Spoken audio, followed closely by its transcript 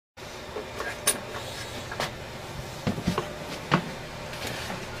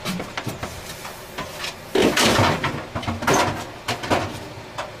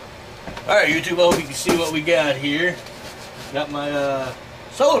Alright YouTube, I hope you can see what we got here. Got my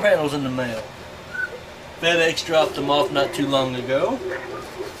solar panels in the mail. FedEx dropped them off not too long ago.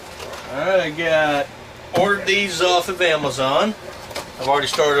 Alright, I ordered these off of Amazon. I've already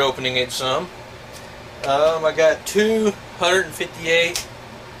started opening it some. I got two 158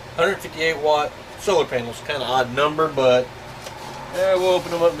 watt solar panels. Kind of odd number, but we'll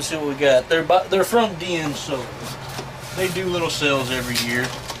open them up and see what we got. They're from DMsolar. They do little sales every year.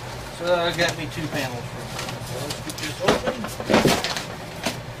 So I got me two panels from them. So let's get this open.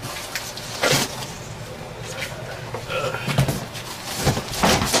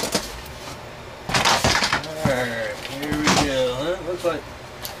 Alright, here we go. Looks like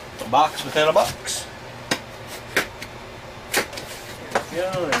a box within a box. There we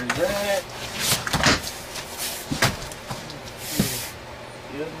go, there's that.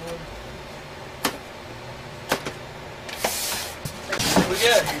 The other one. What we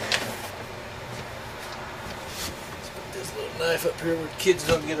got here? This little knife up here where the kids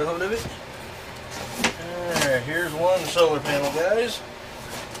don't get a hold of it. Alright, here's one solar panel, guys.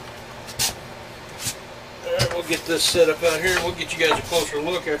 Alright, we'll get this set up out here and we'll get you guys a closer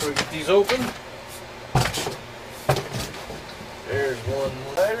look after we get these open. There's one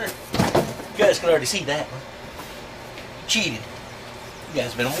lighter. You guys can already see that one. Cheated. You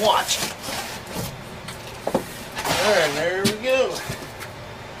guys been watching. Alright, there we go.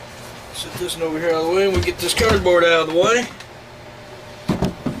 Set this one over here out of the way and we'll get this cardboard out of the way.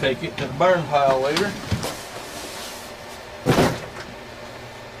 Take it to the burn pile later.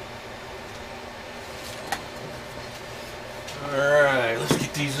 Alright, let's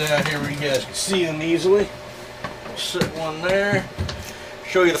get these out here where you guys can see them easily. Set one there.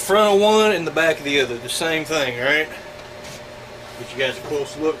 Show you the front of one and the back of the other. The same thing, right? Get you guys a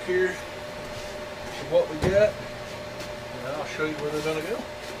close look here. See what we got. And I'll show you where they're going to go.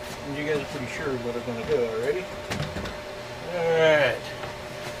 And you guys are pretty sure where they're going to go already. Alright.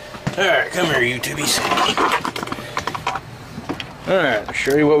 Alright, come here, you YouTubies. Alright, I'll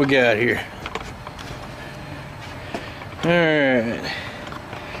show you what we got here. Alright.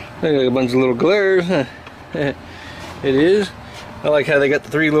 Look like a bunch of little glares. It is. I like how they got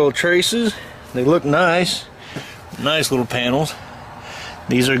the three little traces. They look nice. Nice little panels.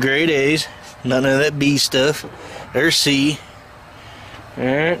 These are grade A's. None of that B stuff. They're C.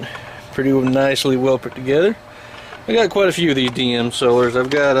 Alright. Pretty nicely well put together. I got quite a few of these DMsolars.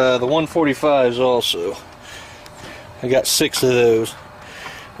 I've got the 145s also. I got 6 of those.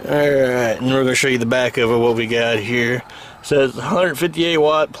 Alright, and we're going to show you the back of it, what we got here. It says 158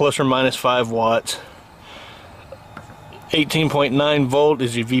 watt plus or minus 5 watts. 18.9 volt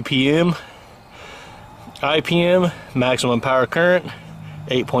is your VPM. IPM, maximum power current,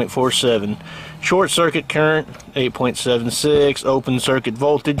 8.47. Short circuit current, 8.76. Open circuit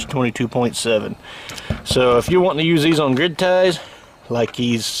voltage, 22.7. So if you're wanting to use these on grid ties, like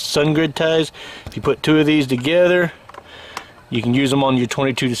these sun grid ties, if you put two of these together, you can use them on your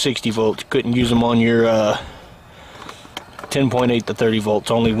 22 to 60 volts. You couldn't use them on your 10.8 to 30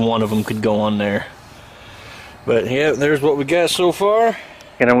 volts. Only one of them could go on there. But yeah, there's what we got so far.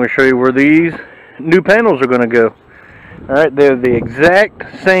 And I'm going to show you where these new panels are going to go. Alright, they're the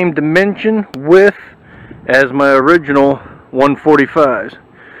exact same dimension, width as my original 145s.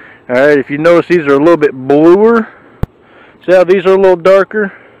 Alright, if you notice, these are a little bit bluer. See how these are a little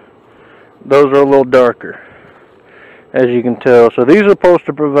darker? Those are a little darker, as you can tell. So these are supposed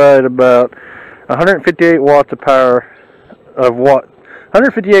to provide about 158 watts of power of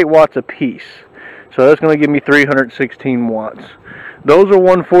 158 watts a piece. So that's going to give me 316 watts. Those are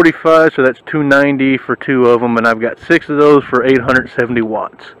 145, so that's 290 for 2 of them, and I've got 6 of those for 870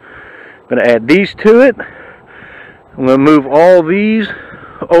 watts. I'm going to add these to it. I'm going to move all these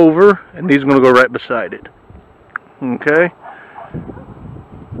over, and these are going to go right beside it. Okay?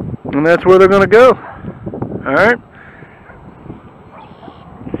 And that's where they're going to go. Alright?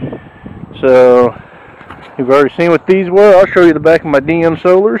 So, you've already seen what these were. I'll show you the back of my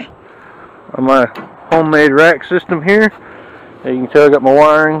DMsolars on my homemade rack system here. As you can tell, I got my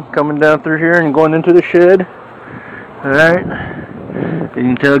wiring coming down through here and going into the shed. Alright. You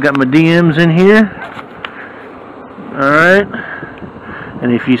can tell I got my DMs in here. Alright.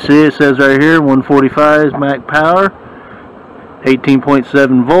 And if you see, it says right here 145 max power,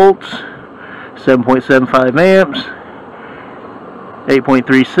 18.7 volts, 7.75 amps,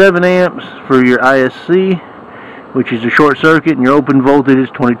 8.37 amps for your ISC, which is a short circuit, and your open voltage is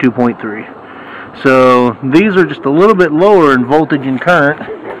 22.3. So these are just a little bit lower in voltage and current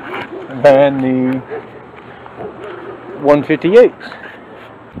than the 158s.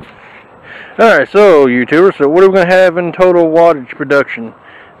 Alright, so YouTubers, so what are we going to have in total wattage production?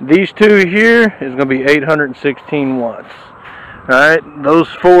 These two here is going to be 816 watts. Alright, those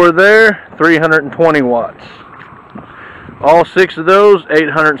four there, 320 watts. All six of those,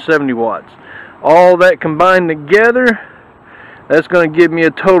 870 watts. All that combined together, that's going to give me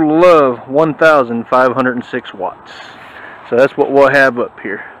a total of 1,506 watts. So that's what we'll have up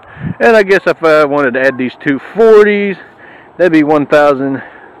here. And I guess if I wanted to add these two 40s, that'd be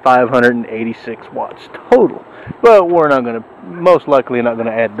 1,586 watts total. But we're not going to, most likely not going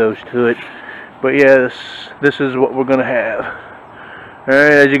to add those to it. But yes, this is what we're going to have.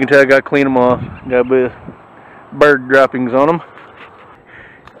 Alright, as you can tell, I got to clean them off. Got a bit of bird droppings on them.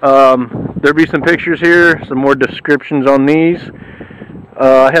 There'll be some pictures here, some more descriptions on these.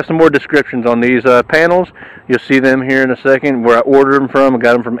 I have some more descriptions on these panels. You'll see them here in a second, where I ordered them from. I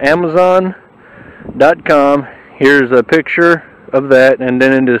got them from Amazon.com. Here's a picture of that, and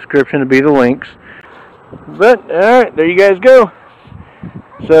then in the description will be the links. But, alright, there you guys go.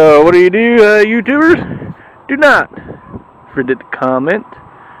 So, what do, YouTubers? Do not forget to comment,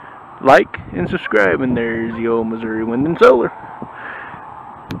 like, and subscribe. And there's the old Missouri Wind and Solar.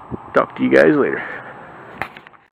 Talk to you guys later.